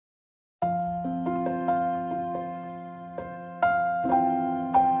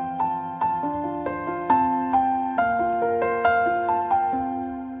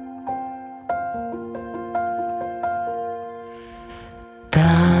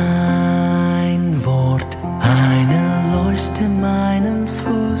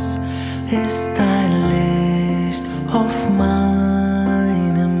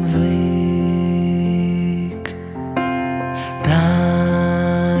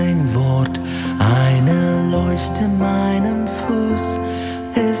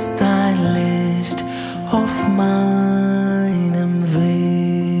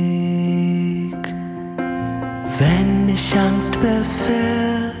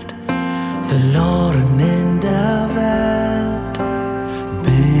verloren in der Welt,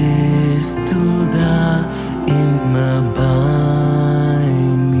 bist du da immer bei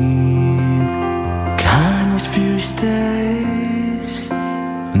mir. Keines fürchte ich,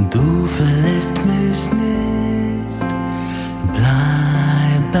 du verlässt mich nicht.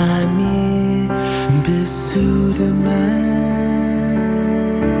 Bleib bei mir bis zu dem Ende.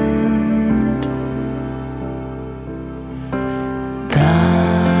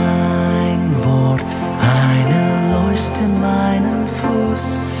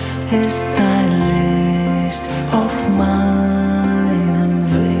 Ist dein Licht auf meinem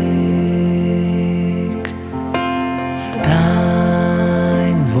Weg.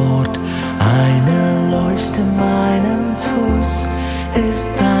 Dein Wort, eine Leuchte meinem Fuß,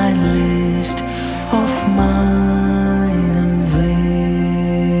 ist dein Licht auf meinem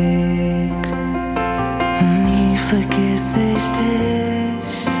Weg. Nie vergiss ich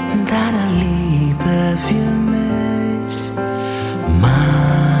dich, deine Liebe für mich.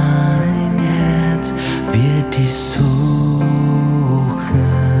 Mein Herz wird dich suchen.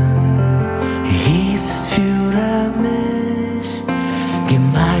 Jesus, führe mich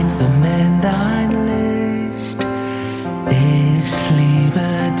gemeinsam in dein Licht. Ich liebe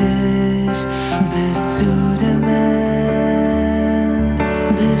dich bis zu dem Ende,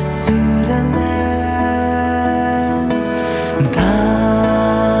 bis zu dem Ende.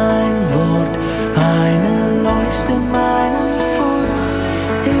 Dein Wort, eine Leuchte meinem Fuß,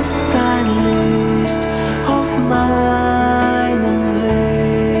 ist dein Licht auf meinem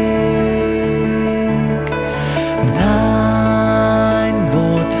Weg. Dein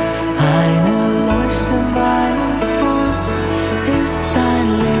Wort, eine Leuchte meinem Fuß, ist dein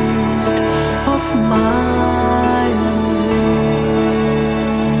Licht auf meinem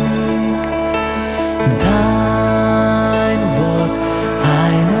Weg. Dein Wort,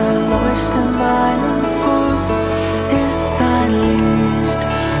 eine Leuchte meinem Fuß, ist dein Licht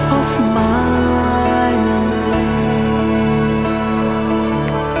auf meinem Weg.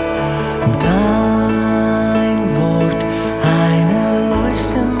 Dein Wort, eine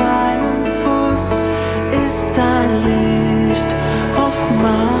Leuchte meinem Fuß, ist dein Licht auf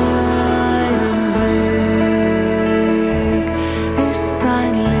meinem Weg. Ist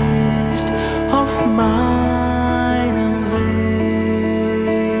dein Licht auf meinem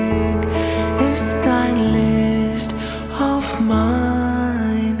Weg. Ist dein Licht auf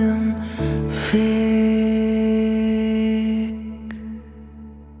meinem Weg.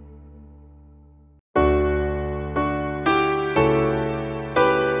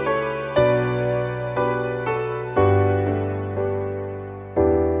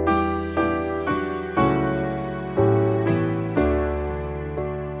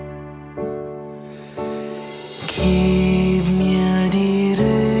 Gib mir die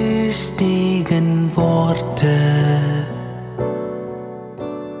richtigen Worte.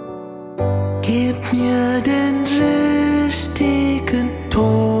 Gib mir den richtigen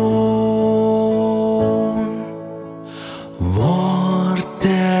Ton.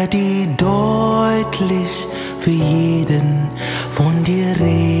 Worte, die deutlich für jeden von dir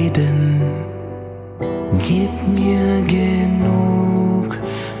reden. Gib mir genug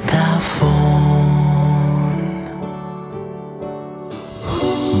davon.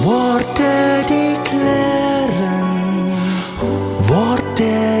 Worte, die klären,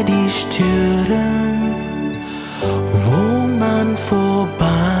 Worte, die stören, wo man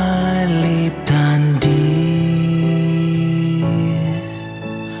vorbei lebt an dir.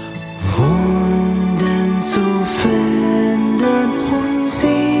 Wunden zu finden und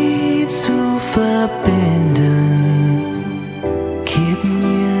sie zu verbinden. Gib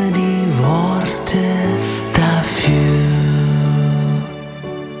mir die Worte dafür.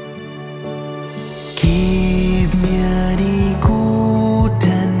 Gib mir die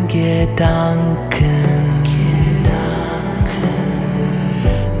guten Gedanken.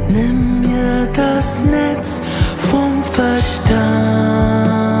 Nimm mir das Netz vom Verstand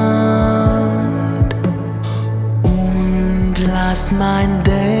und lass mein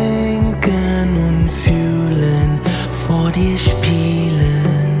Denken und Fühlen vor dir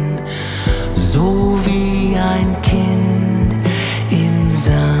spielen, so wie ein Kind im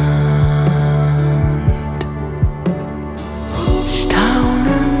Sand.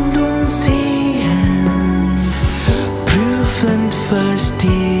 Staunend und sehend, prüfend,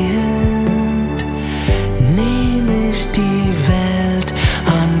 verstehend, nehme ich die Welt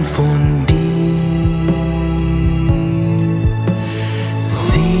an von dir.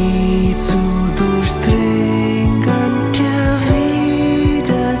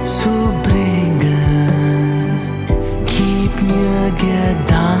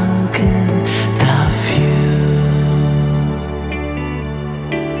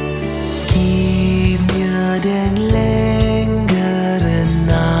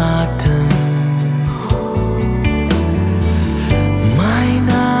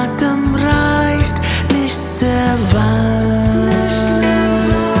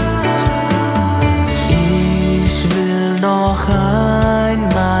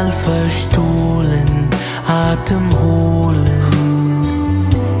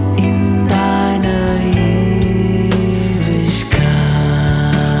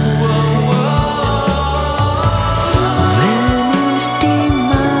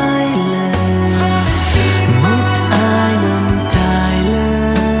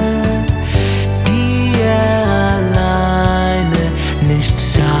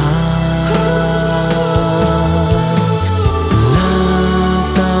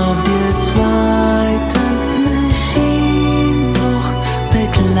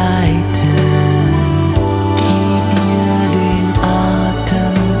 leiten. Gib mir den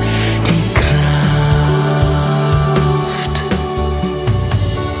Atem, die Kraft.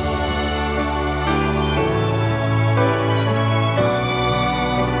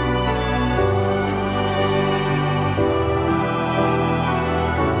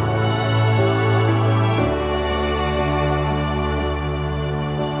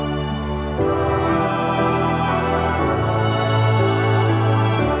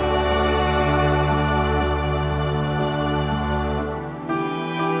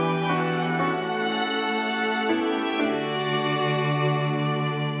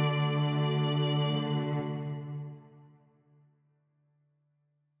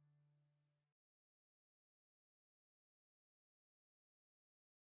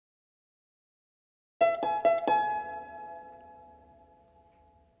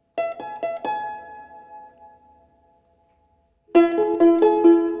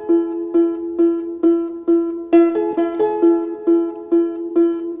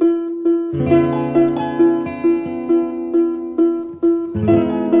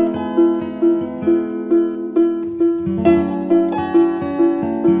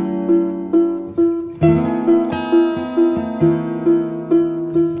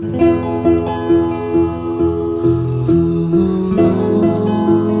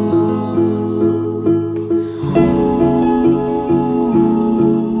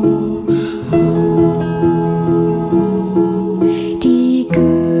 Die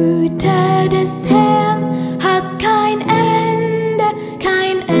Güte des Herrn hat kein Ende,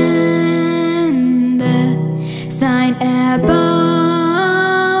 kein Ende. Sein Erbarmen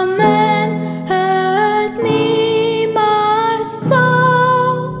hört niemals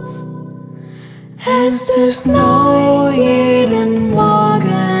auf. Es ist neu jeden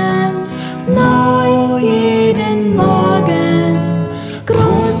Morgen, neu jeden Morgen.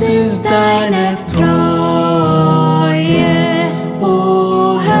 Groß ist deine Treue,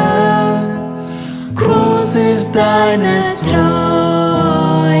 o Herr. Groß ist deine Treue.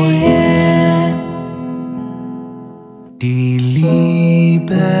 Die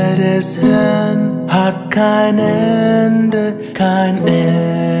Liebe des Herrn hat kein Ende, kein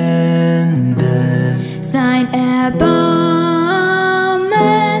Ende. Sein Erbarmen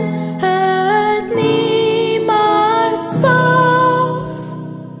hört niemals auf.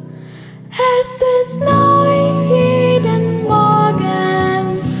 Es ist neu jeden Morgen,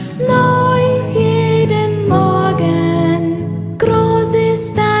 neu jeden Morgen. Groß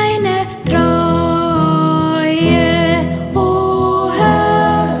ist deine Treue, o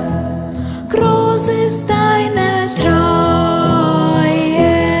Herr. Groß ist deine Treue.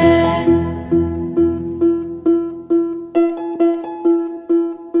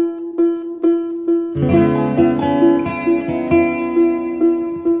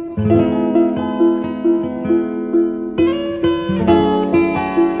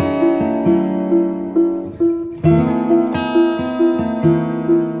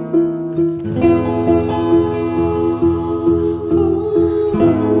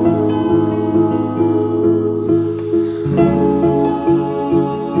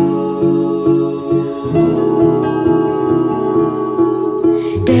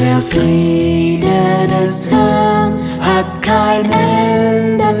 Der Friede des Herrn hat kein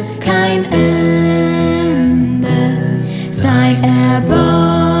Ende, kein Ende. Sein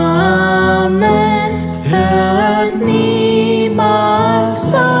Erbarmen hört niemals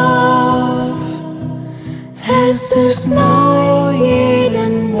auf. Es ist neu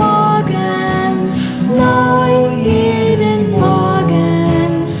jeden Morgen, neu jeden Morgen.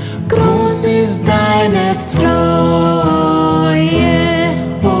 Groß ist deine Treue,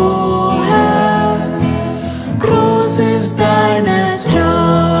 o Herr. Groß ist deine Treue.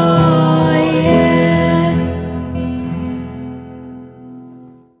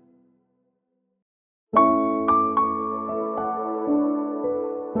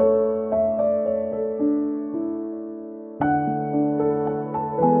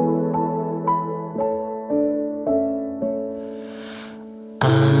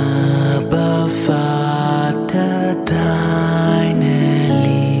 Aber Vater, deine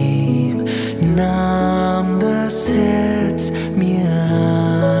Lieb nahm das Herz mir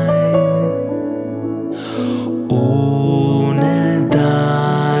ein. Ohne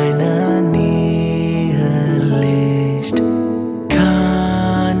deine Nähe, Licht,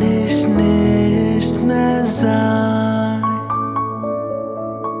 kann ich nicht mehr sein.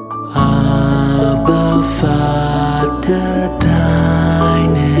 Aber Vater,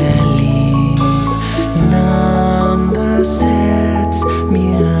 deine Lieb nahm das Herz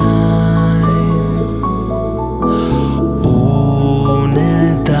mir ein. Ohne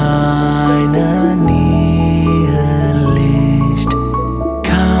deine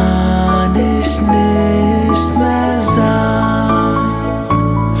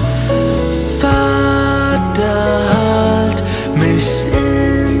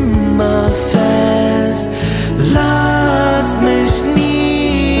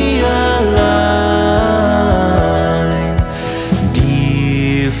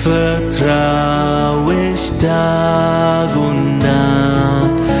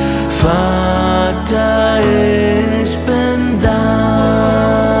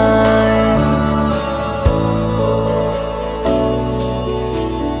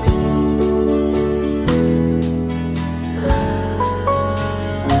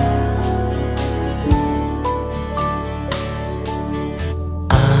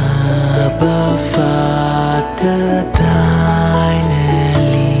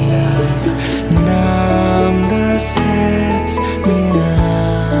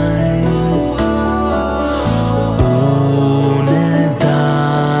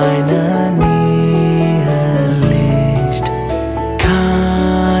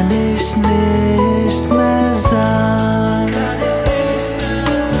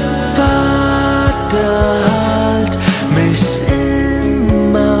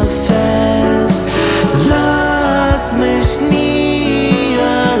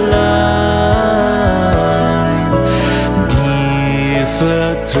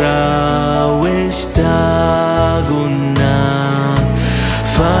vertrau ich Tag und Nacht.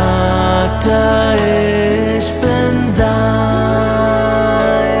 Vater, ich bin dein.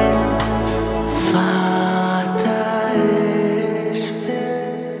 Vater, ich bin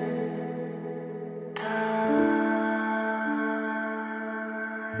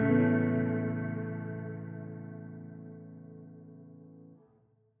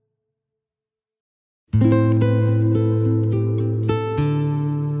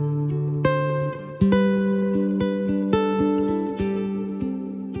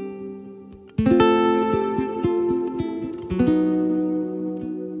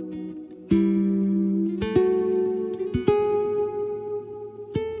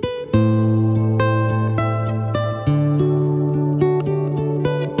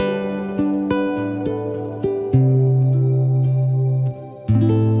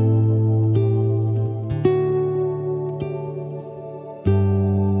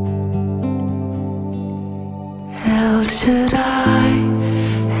El Shaddai,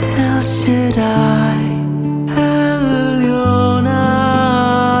 El Shaddai, Elyon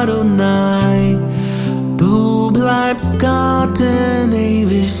Adonai. Du bleibst Gott in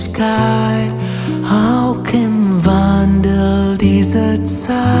Ewigkeit, auch im Wandel dieser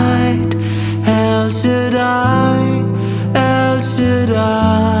Zeit. El Shaddai, El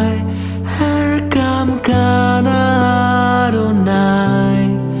Shaddai, Erhebenden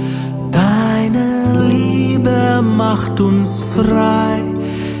Adonai. Deine Liebe macht uns frei,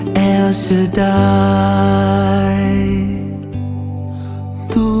 El Shaddai.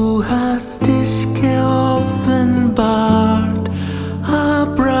 Du hast dich geoffenbart,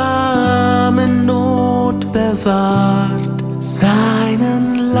 Abraham in Not bewahrt,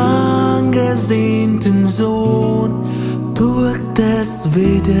 seinen lang gesehnten Sohn durch des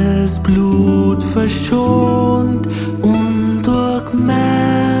Widders Blut verschont und durch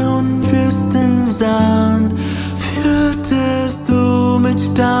Meer und Wüstensand führtest du mit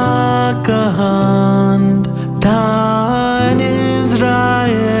starker Hand dein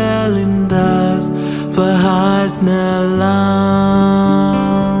Israel in das verheißene Land.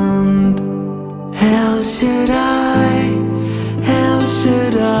 El Shaddai, El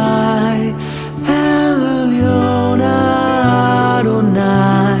Shaddai, Elyon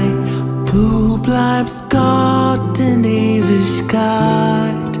Adonai. Du bleibst Gott in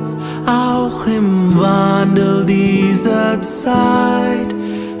Ewigkeit, auch im Wandel dieser Zeit.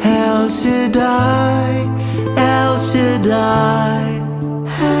 El Shaddai, El Shaddai,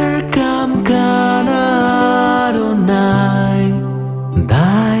 Erhebenden Adonai.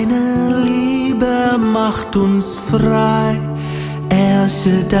 Deine Liebe macht uns frei, El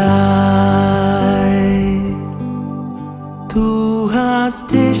Shaddai. Du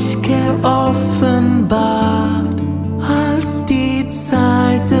hast dich geoffenbart, als die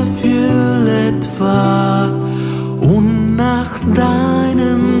Zeit erfüllt war und nach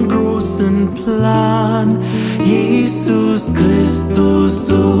deinem großen Plan Jesus Christus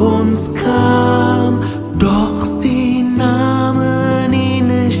zu uns kam. Doch sie nahmen ihn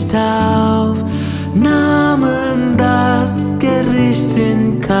nicht auf, nahmen das Gericht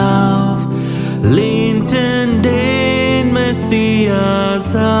in Kauf, lehnten den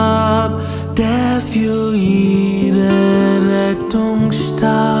Messias ab, der für ihre Rettung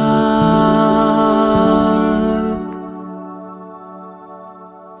starb.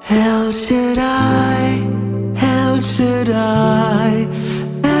 El Shaddai, El Shaddai,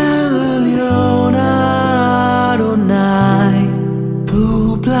 Elyon Adonai.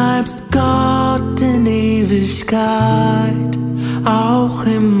 Du bleibst Gott in Ewigkeit, auch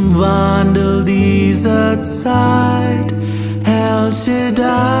im Wandel dieser Zeit. El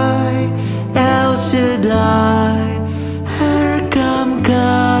Shaddai, El Shaddai,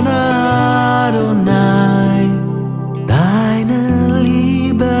 Erhebenden Adonai. Deine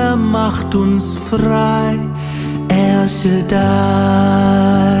Liebe macht uns frei, El Shaddai.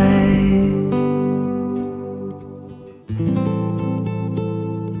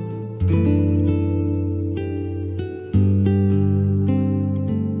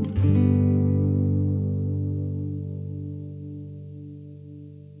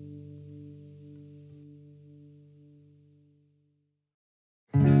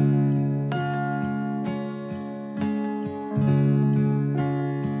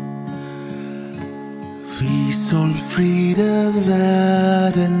 Wie soll Friede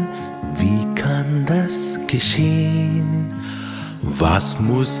werden? Wie kann das geschehen? Was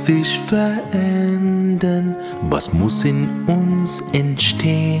muss sich verändern? Was muss in uns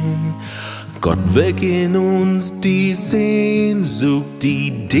entstehen? Gott weckt in uns die Sehnsucht,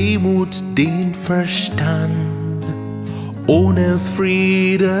 die Demut, den Verstand. Ohne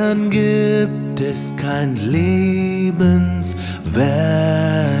Frieden gibt es kein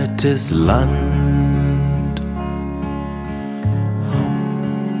lebenswertes Land.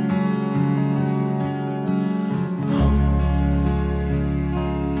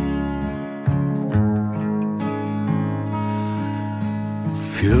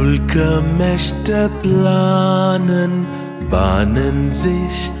 Völkermächte planen, bahnen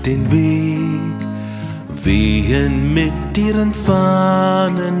sich den Weg, wehen mit ihren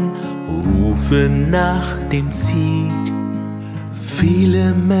Fahnen, rufen nach dem Sieg.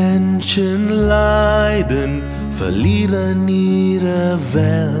 Viele Menschen leiden, verlieren ihre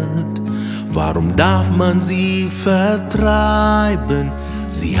Welt. Warum darf man sie vertreiben?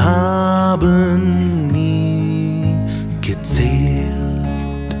 Sie haben nie gezählt.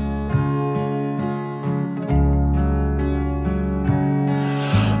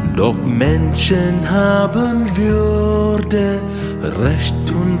 Doch Menschen haben Würde, Recht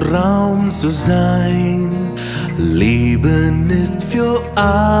und Raum zu sein. Leben ist für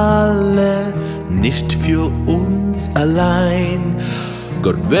alle, nicht für uns allein.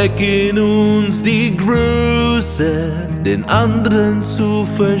 Gott weckt in uns die Größe, den anderen zu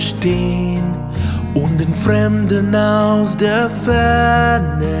verstehen und den Fremden aus der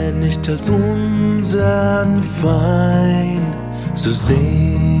Ferne nicht als unseren Feind zu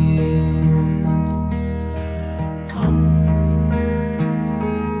sehen.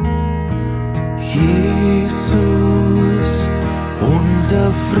 Jesus, unser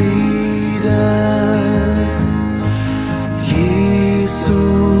Friede,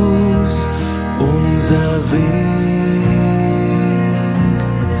 Jesus, unser Weg,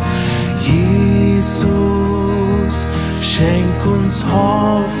 Jesus, schenk uns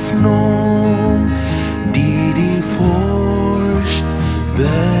Hoffnung, die die Furcht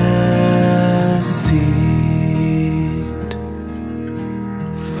besiegt.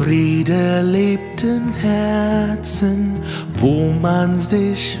 Friede lebt in Herzen, wo man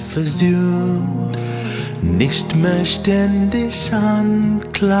sich versöhnt, nicht mehr ständig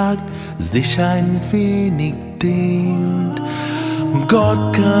anklagt, sich ein wenig dehnt.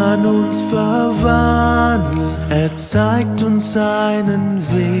 Gott kann uns verwandeln, er zeigt uns seinen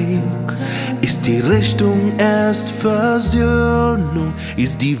Weg. Ist die Richtung erst Versöhnung,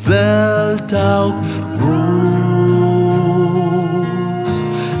 ist die Welt auch groß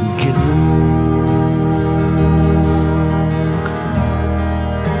genug.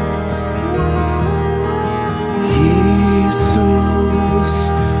 Jesus,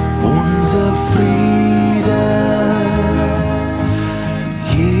 unser Friede,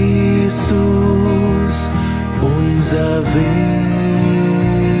 Jesus, unser Weg,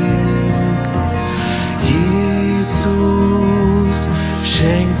 Jesus,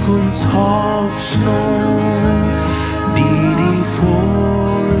 schenk uns Hoffnung, die die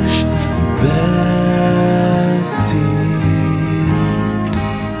Furcht besiegt.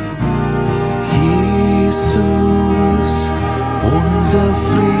 Jesus, unser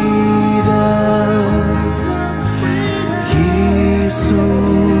Friede,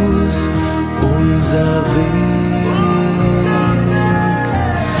 Jesus, unser Weg,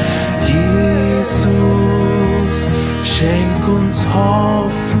 Jesus, schenk uns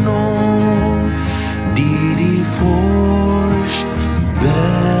Hoffnung, die die Furcht besiegt.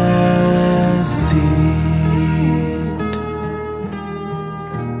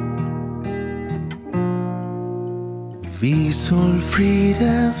 Wie soll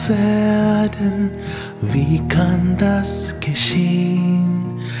Friede werden? Wie kann das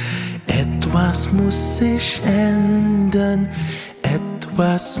geschehen? Etwas muss sich ändern,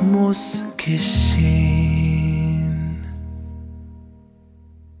 etwas muss geschehen.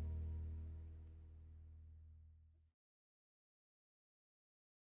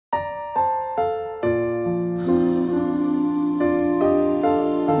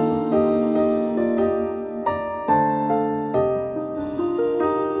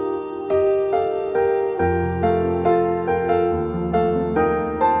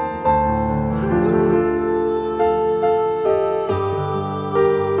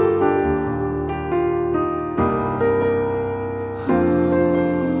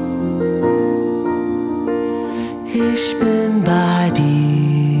 Ich bin bei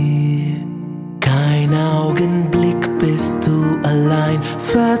dir, kein Augenblick bist du allein,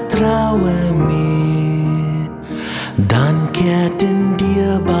 vertraue mir, dann kehrt in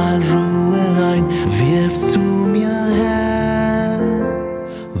dir bald Ruhe ein, wirf zu mir her,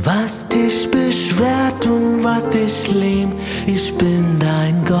 was dich beschwert und was dich lähmt, ich bin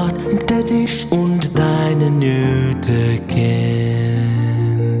dein Gott, der dich und deine Nöte kennt.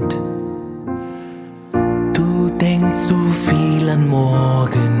 Zu an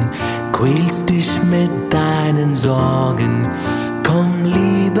morgen, quälst dich mit deinen Sorgen. Komm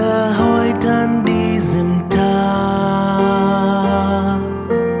lieber heute an diesem Tag.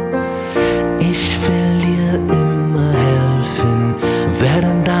 Ich will dir immer helfen, werde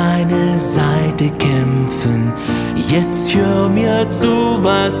an deiner Seite kämpfen. Jetzt hör mir zu,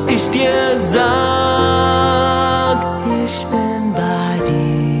 was ich dir sag. Ich bin bei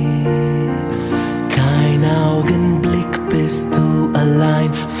dir, kein Augenblick bist du allein.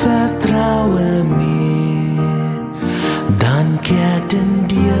 Vertraue mir, dann kehrt in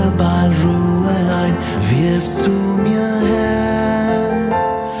dir bald Ruhe ein. Wirf zu mir her,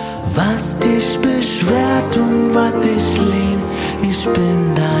 was dich beschwert und was dich lähmt. Ich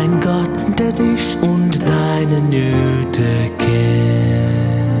bin dein Gott, der dich und deine Nöte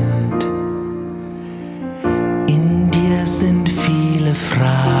kennt. In dir sind viele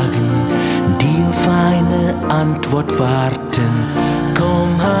Fragen, die auf eine Antwort warten.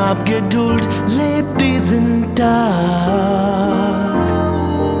 Komm, hab Geduld, leb diesen Tag.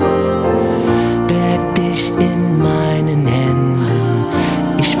 Berg dich in meinen Händen,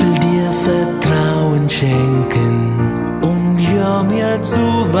 ich will dir Vertrauen schenken. Und hör mir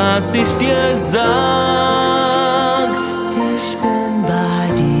zu, was ich dir sag. Ich bin bei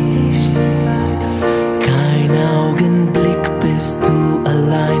dir, kein Augenblick bist du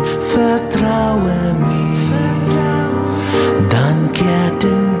allein. Vertraue mir, dann kehrt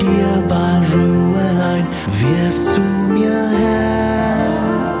in dir bald Ruhe ein. Wirf zu mir her,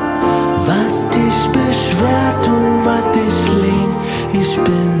 was dich beschwert und was dich lähmt. Ich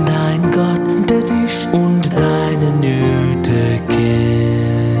bin dein Gott, der dich und deine Nöte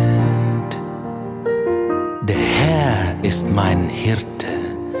kennt. Der Herr ist mein Hirte,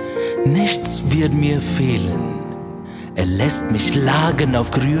 nichts wird mir fehlen. Er lässt mich lagen auf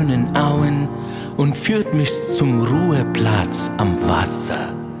grünen Auen und führt mich zum Ruheplatz am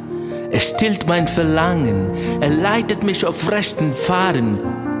Wasser. Er stillt mein Verlangen, er leitet mich auf rechten Pfaden,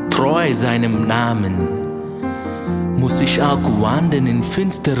 treu seinem Namen. Muss ich auch wandern in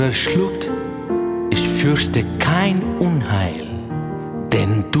finsterer Schlucht, ich fürchte kein Unheil,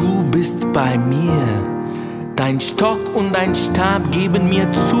 denn du bist bei mir. Dein Stock und dein Stab geben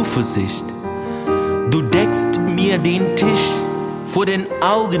mir Zuversicht. Du deckst mir den Tisch vor den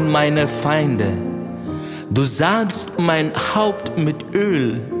Augen meiner Feinde. Du salbst mein Haupt mit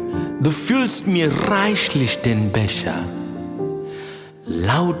Öl, du füllst mir reichlich den Becher.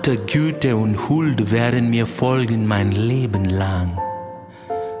 Lauter Güte und Huld werden mir folgen mein Leben lang.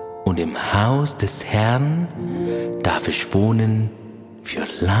 Und im Haus des Herrn darf ich wohnen für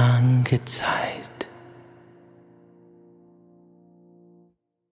lange Zeit.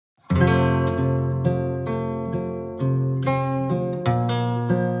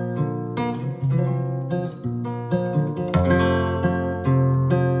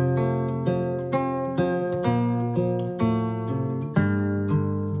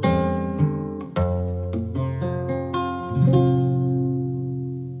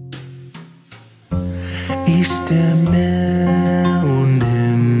 Ich der Meer und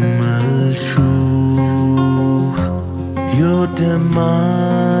Himmel schuf, hörte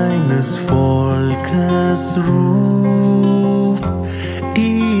meines Volkes Ruf,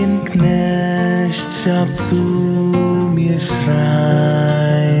 die in Knechtschaft zu mir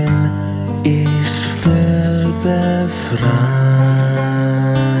schreien, ich will befreien.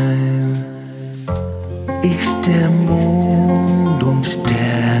 Ich der Mond und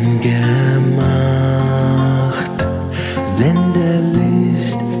Stern gemacht, sende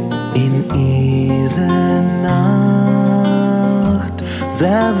Licht in ihre Nacht.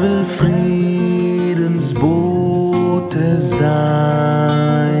 Wer will Friedensbote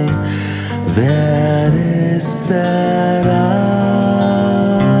sein? Wer ist bereit?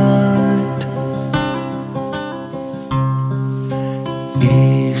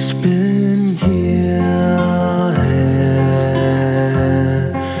 Ich bin hier,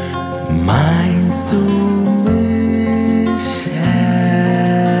 Herr. Meinst du mich,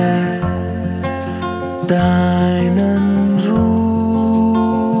 Herr? Deinen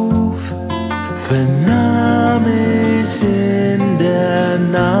Ruf vernahm ich in der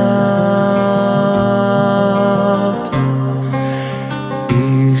Nacht.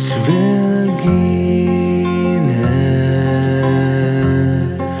 Ich will gehen, Herr.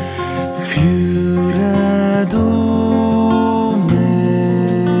 Führe du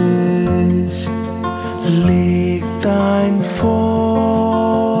mich, leg dein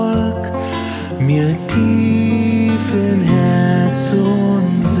Volk mir tief in Herz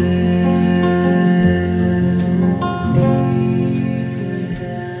und Sinn. Tief in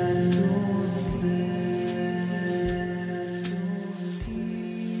Herz und Sinn.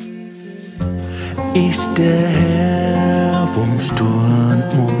 ist der Herr vom Sturm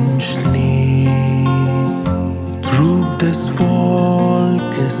und Schnee, trug des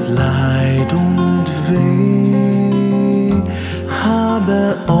Volkes Leid und Weh,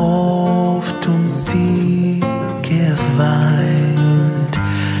 habe oft um sie geweint,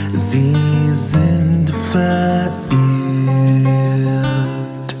 sie sind verirrt.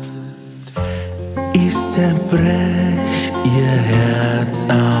 Ich zerbrech ihr Herz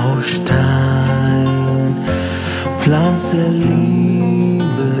aus Stein, pflanze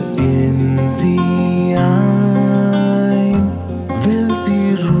Liebe in sie ein, will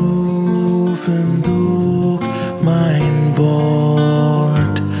sie rufen durch mein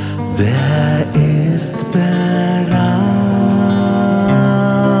Wort, wer ist bereit?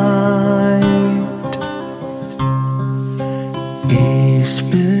 Ich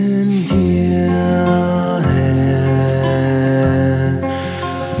bin hier, Herr,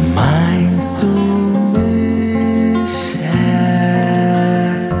 meinst du mich,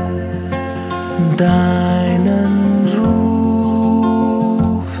 Herr? Deinen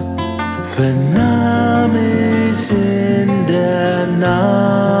Ruf vernahm ich in der Nacht.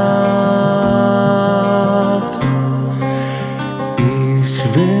 Ich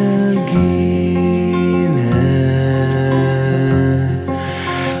will gehen, Herr,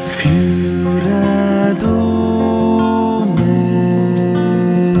 führe du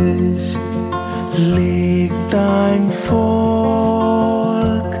mich, leg dein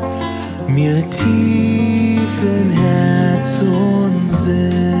Volk mir tief in Herz und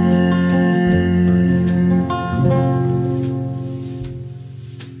Sinn.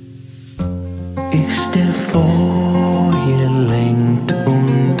 Ich steh vor, ihr lenkt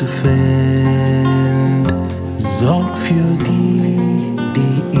und find, sorgt für die,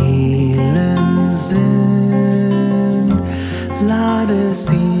 die elend sind, lade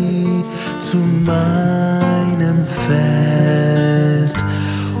sie zu meinem Fest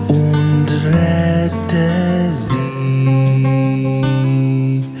und rette sie.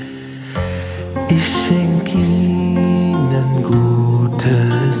 Ich schenk ihnen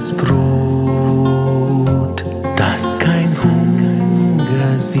gutes Brot, dass kein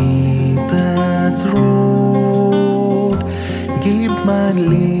Hunger sie bedroht. Gib mein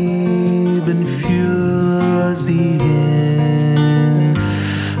Leben für sie hin.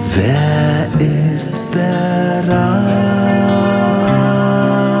 Wer ist bereit?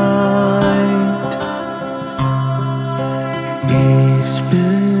 Ich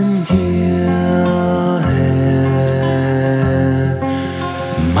bin hier, Herr.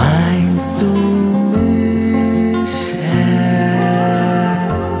 Meinst du mich, Herr?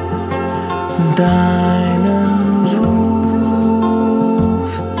 Deinen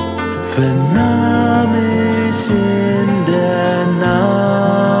Ruf vernahm ich in der Nacht.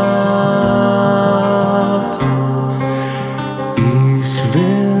 Ich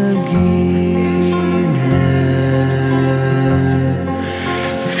will gehen, Herr,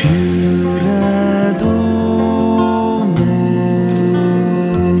 führe du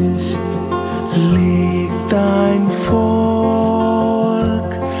mich, leg dein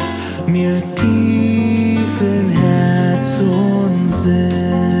Volk mir tief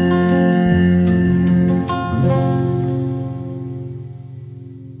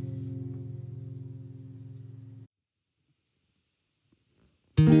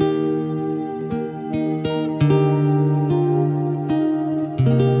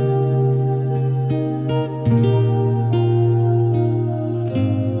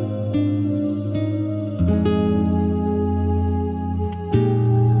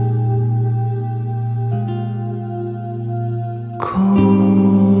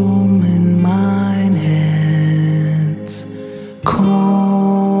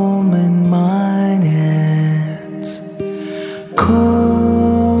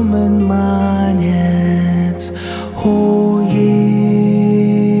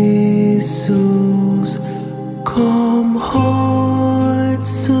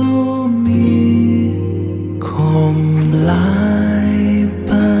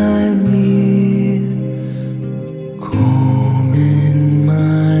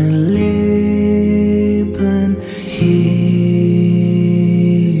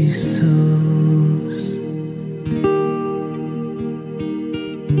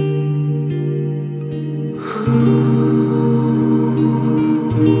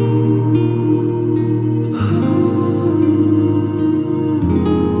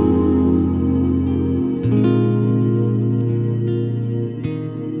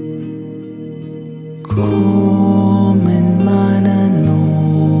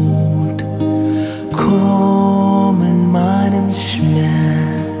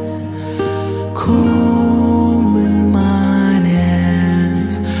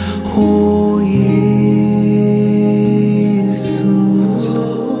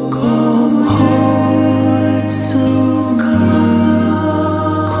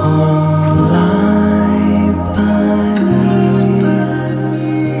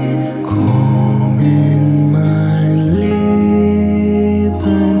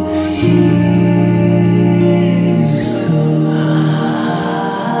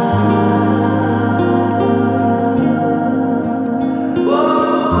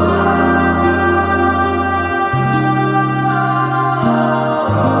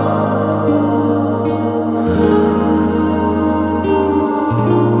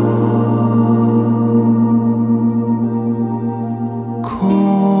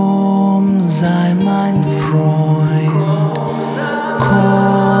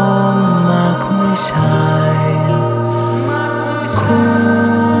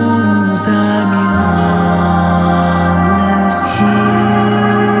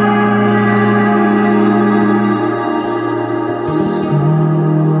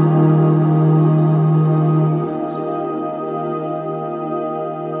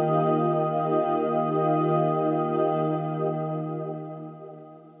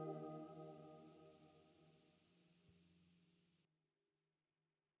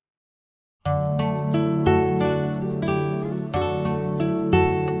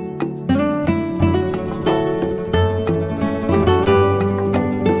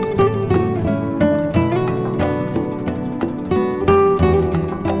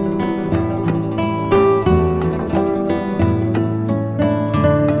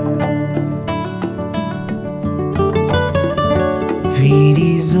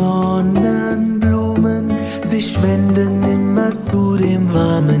zu dem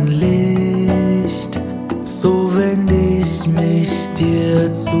warmen Licht. So wende ich mich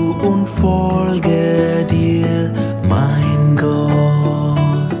dir zu und folge dir, mein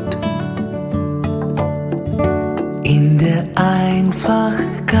Gott. In der Einfachkeit,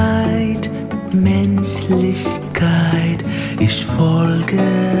 Menschlichkeit, ich folge.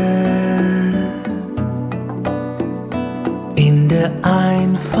 In der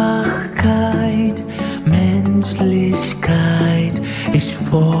Einfachkeit, Menschlichkeit, ich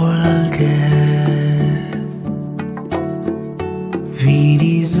folge. Wie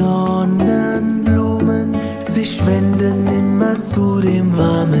die Sonnenblumen sich wenden immer zu dem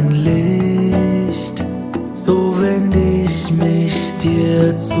warmen Licht, so wende ich mich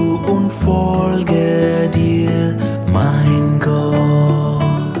dir zu und folge dir, mein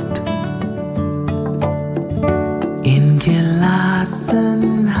Gott. In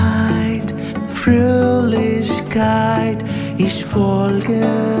Gelassenheit, Fröhlichkeit, ich folge.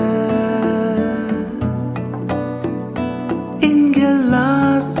 In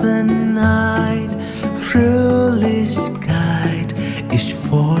Gelassenheit, Fröhlichkeit, ich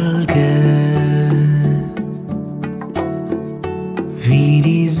folge. Wie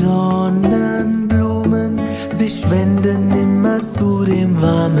die Sonnenblumen sich wenden immer zu dem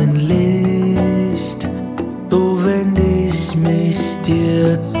warmen Licht, so wende ich mich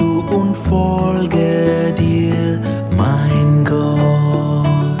dir zu und folge dir, mein Gott.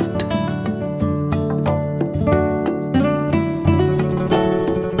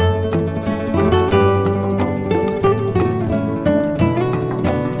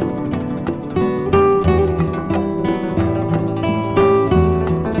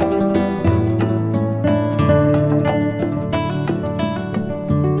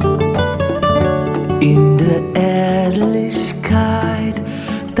 In der Ehrlichkeit,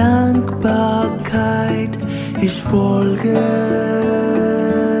 Dankbarkeit, ich folge.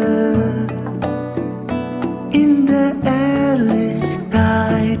 In der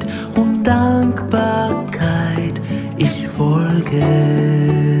Ehrlichkeit und Dankbarkeit, ich folge.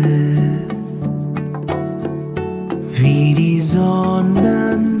 Wie die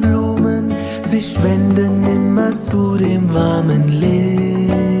Sonnenblumen sich wenden immer zu dem warmen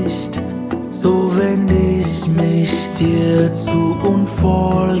Licht, so wende ich mich dir zu und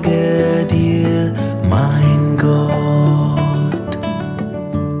folge dir, mein Gott.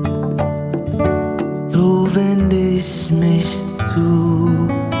 So wende ich mich zu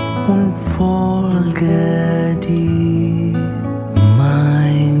und folge dir,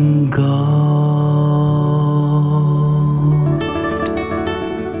 mein Gott.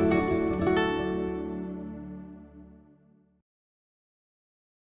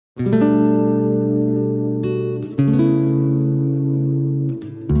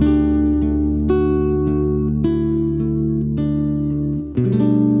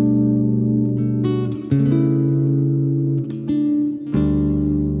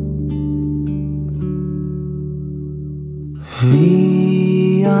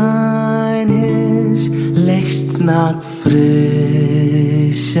 Wie ein Hirsch lechzt nach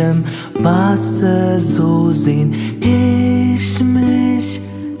frischem Wasser, so sehn ich mich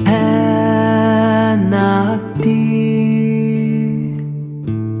her nach dir.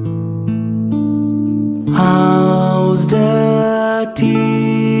 Aus der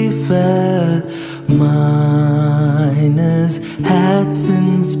Tiefe meines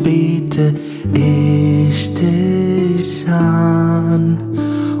Herzens bete ich dich an,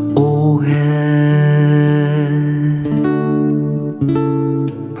 o Herr.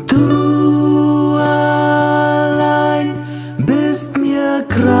 Du allein bist mir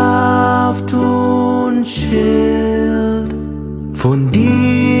Kraft und Schild, von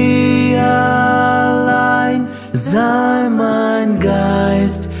dir allein sei mein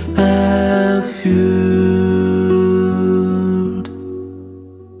Geist erfüllt.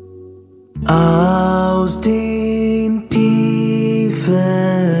 Aus den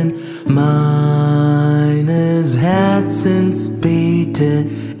Tiefen meines Herzens bete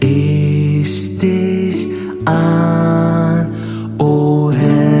ich dich an, o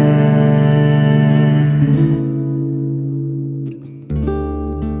Herr.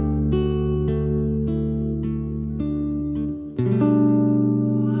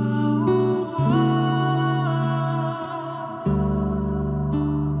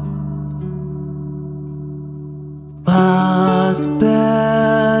 Was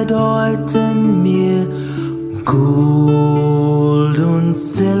bedeuten mir Gold und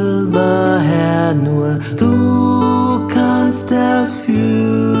Silber, Herr? Nur du kannst Erfüllung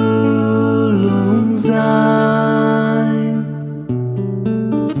sein.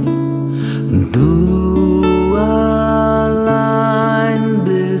 Du allein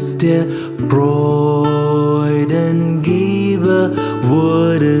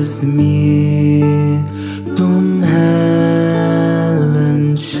wurde es mir zum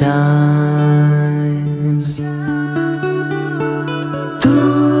hellen Schein.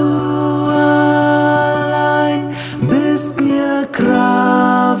 Du allein bist mir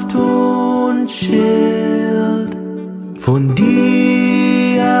Kraft und Schild, von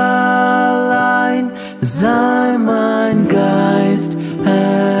dir allein sei mein Geist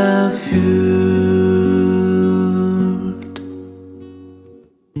erfüllt.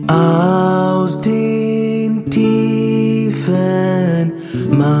 Aus den Tiefen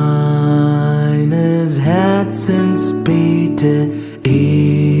meines Herzens bete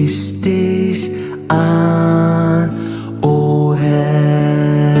ich dich an, o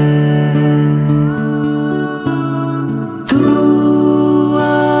Herr. Du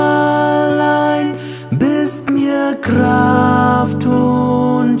allein bist mir Kraft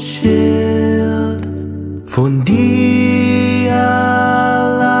und Schild, von dir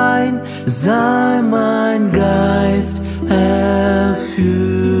allein sei mein Geist erfüllt.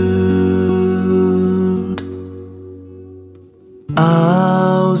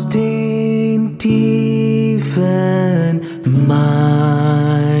 Aus den Tiefen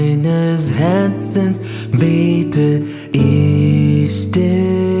meines Herzens bete ich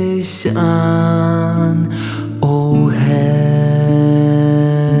dich an, o Herr.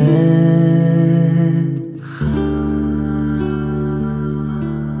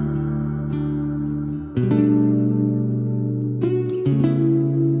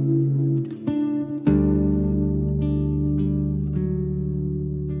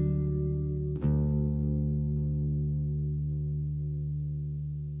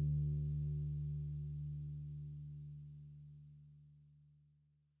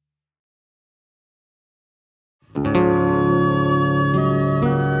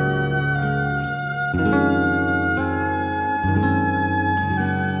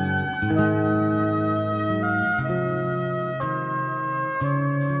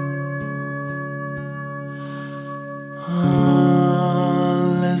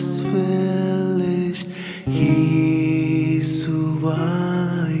 Alles will ich Jesu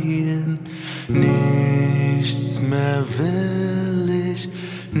weihen, nichts mehr will ich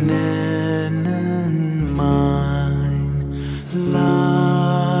nennen mein.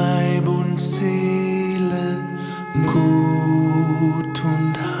 Leib und Seele, Gut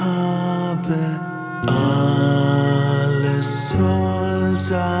und Habe, alles soll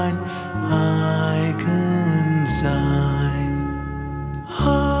sein eigen sein.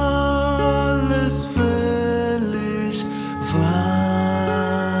 Alles will ich weihen,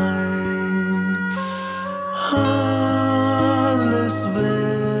 alles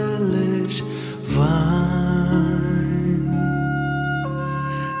will ich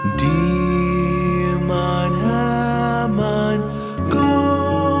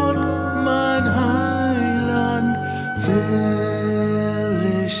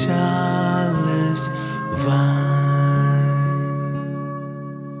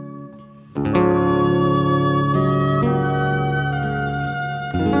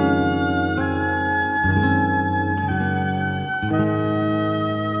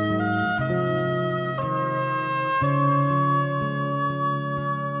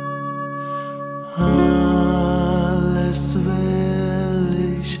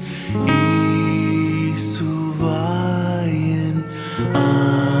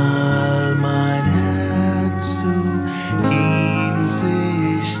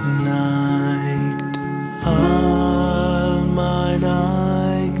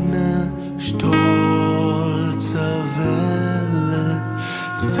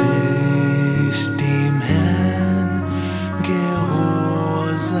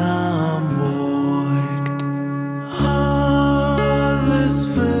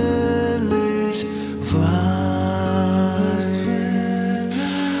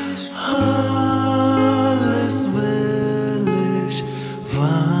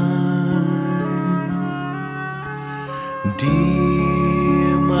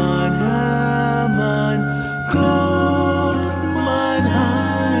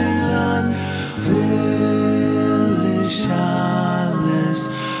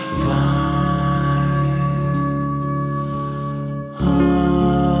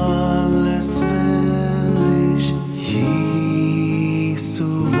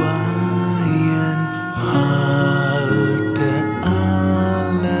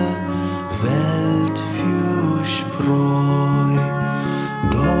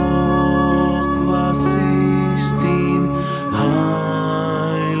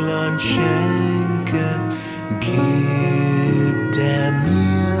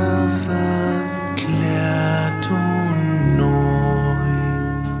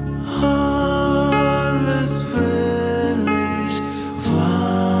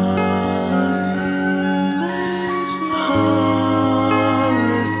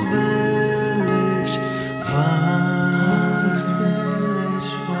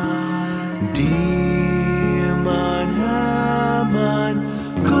Dir, mein Herr, mein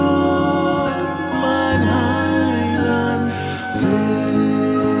Gott, mein Heiland,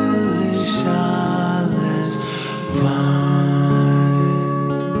 will ich alles weihen.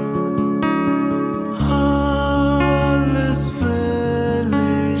 Alles will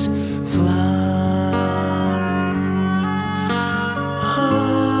ich weihen.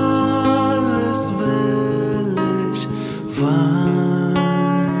 Alles will ich weihen.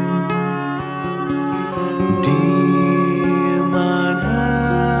 Dir, mein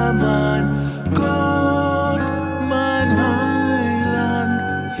Herr, mein Gott, mein Heiland,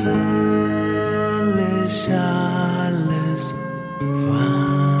 will ich alles weihen.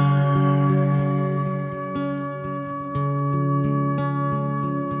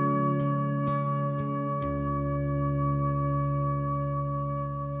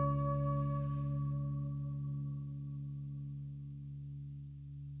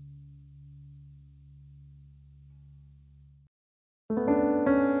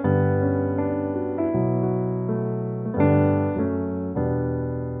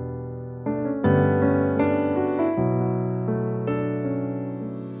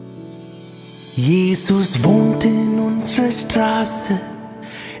 Jesus wohnt in unserer Straße,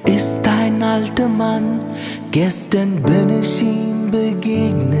 ist ein alter Mann. Gestern bin ich ihm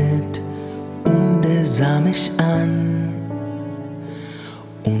begegnet und er sah mich an.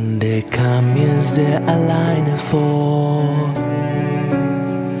 Und er kam mir sehr alleine vor.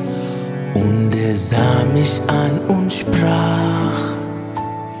 Und er sah mich an und sprach: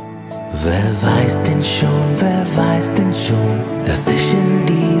 Wer weiß denn schon, dass ich in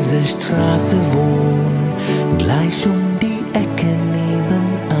dieser Straße wohne, gleich um die Ecke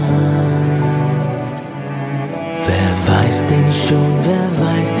nebenan. Wer weiß denn schon,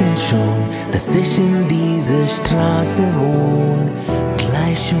 dass ich in dieser Straße wohne,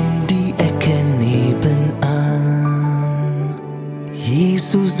 gleich um die Ecke nebenan.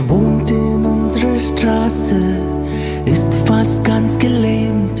 Jesus wohnt in unserer Straße, ist fast ganz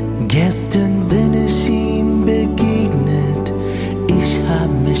gelähmt. Gestern bin ich ihm begegnet, ich hab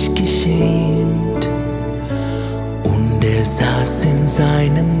mich geschämt. Und er saß in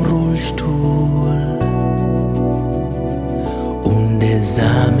seinem Rollstuhl. Und er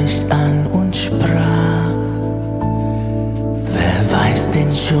sah mich an und sprach: Wer weiß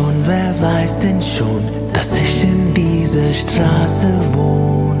denn schon, dass ich in dieser Straße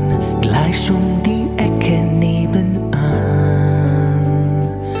wohne, gleich um die Ecke nebenan.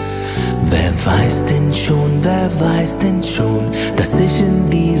 Wer weiß denn schon, dass ich in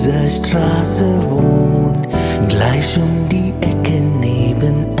dieser Straße wohne, gleich um die Ecke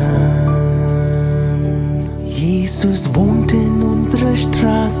nebenan. Jesus wohnt in unserer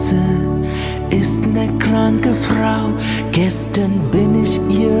Straße, ist eine kranke Frau. Gestern bin ich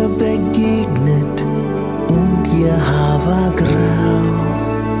ihr begegnet und ihr Haar war grau.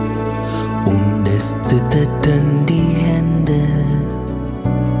 Und es zitterten die Hände.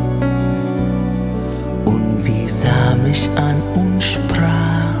 Und sie sah mich an und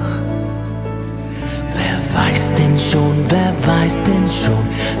sprach: Wer weiß denn schon,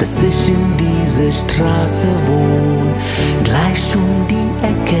 dass ich in dieser Straße wohne, gleich um die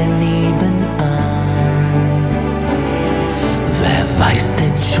Ecke nebenan. Wer weiß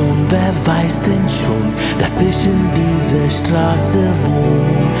denn schon, dass ich in dieser Straße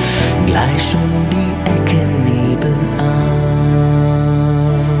wohne, gleich um die Ecke nebenan.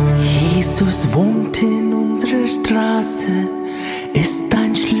 Jesus wohnt in unserer Straße, ist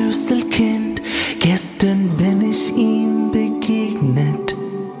ein Schlüsselkind. Gestern bin ich ihm begegnet,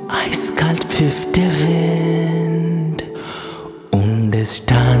 eiskalt pfiff der Wind. Und es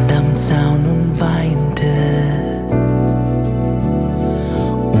stand am Zaun und weinte.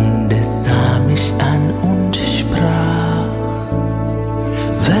 Und es sah mich an und sprach: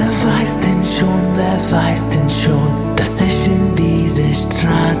 Wer weiß denn schon, dass ich in dieser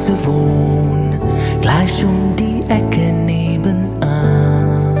Straße wohne, gleich um die Ecke nebenan.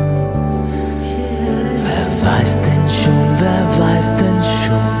 Wer weiß denn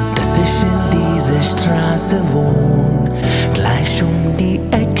schon, dass ich in dieser Straße wohne, gleich um die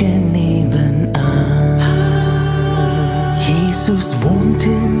Ecke nebenan. Jesus wohnt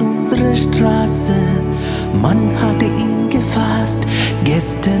in unserer Straße, man hatte ihn gefasst.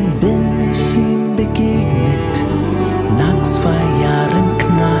 Gestern bin ich ihm begegnet, nach 2 Jahren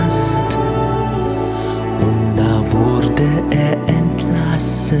Knast. Und da wurde er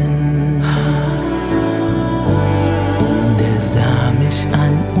entlassen. Und er sah mich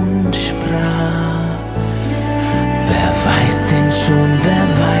an und sprach: Wer weiß denn schon,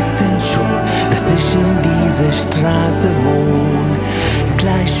 dass ich in dieser Straße wohne,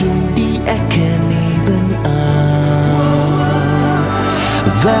 gleich um die Ecke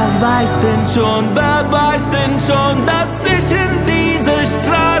wer weiß denn schon, dass ich in dieser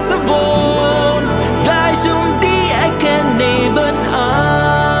Straße wohne, gleich um die Ecke nebenan.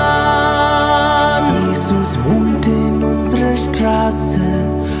 Jesus wohnt in unserer Straße,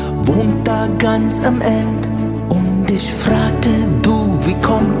 wohnt da ganz am Ende. Und ich fragte, du, wie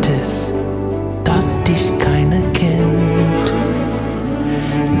kommt es, dass dich keiner kennt?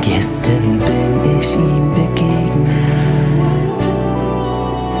 Gestern bin ich ihm begegnet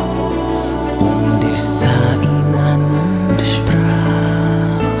und ich sah ihn an und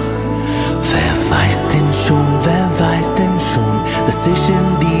sprach, wer weiß denn schon, dass ich in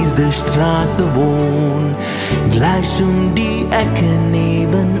dieser Straße wohne, gleich um die Ecke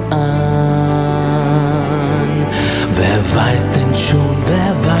nebenan. Wer weiß denn schon,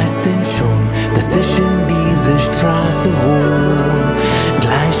 dass ich in dieser Straße wohne,